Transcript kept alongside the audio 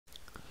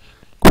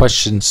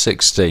Question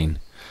 16.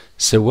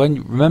 So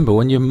remember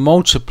when you're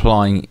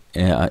multiplying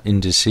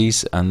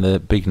indices and the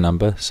big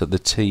number, so the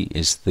t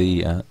is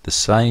the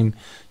same,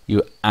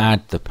 you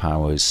add the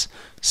powers.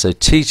 So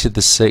t to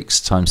the 6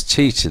 times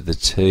t to the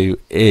 2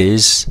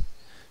 is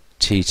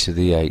t to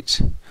the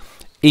 8.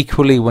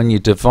 Equally, when you're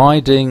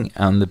dividing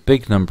and the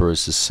big number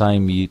is the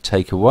same, you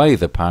take away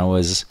the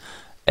powers.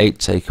 8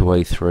 take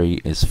away 3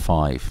 is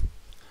 5.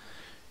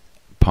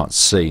 Part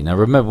C. Now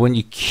remember, when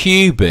you're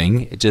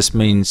cubing, it just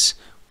means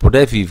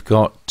whatever you've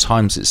got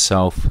times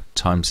itself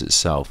times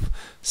itself.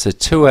 So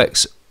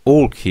 2x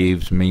all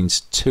cubed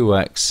means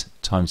 2x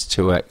times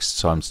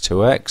 2x times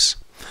 2x.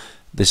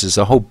 This is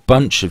a whole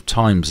bunch of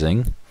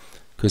timesing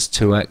because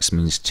 2x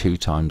means 2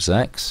 times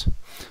x.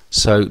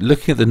 So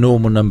looking at the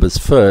normal numbers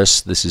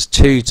first, this is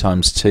 2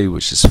 times 2,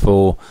 which is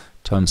 4,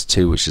 times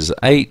 2, which is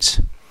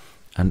 8,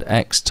 and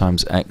x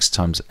times x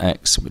times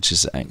x, which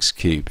is x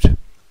cubed.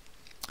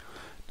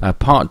 Now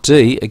part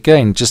D,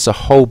 again, just a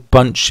whole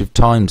bunch of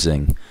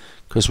timesing,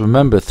 because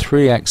remember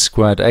 3x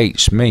squared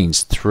h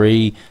means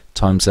 3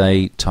 times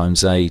a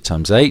times a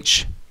times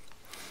h,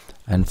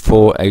 and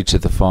 4a to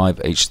the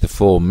 5 h to the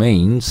 4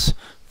 means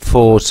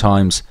 4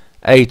 times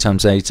a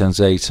times a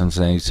times a times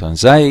a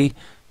times a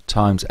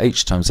times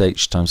h times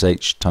h times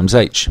h times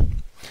h.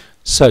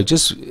 So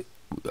just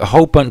a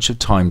whole bunch of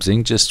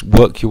timesing, just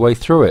work your way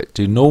through it.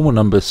 Do normal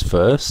numbers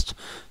first.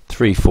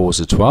 3 4s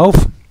are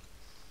 12.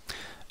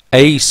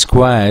 A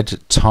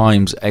squared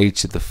times a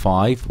to the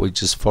 5, we're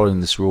just following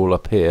this rule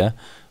up here.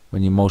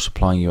 When you're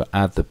multiplying, you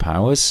add the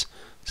powers,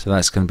 so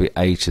that's going to be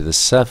a to the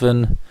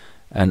 7,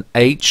 and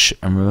h,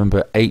 and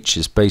remember h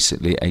is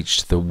basically h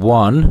to the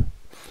 1.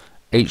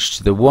 H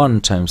to the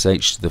 1 times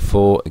h to the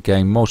 4,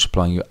 again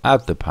multiplying, you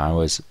add the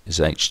powers, is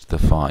h to the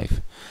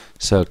 5.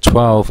 So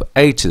 12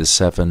 a to the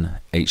 7,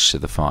 h to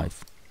the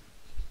 5.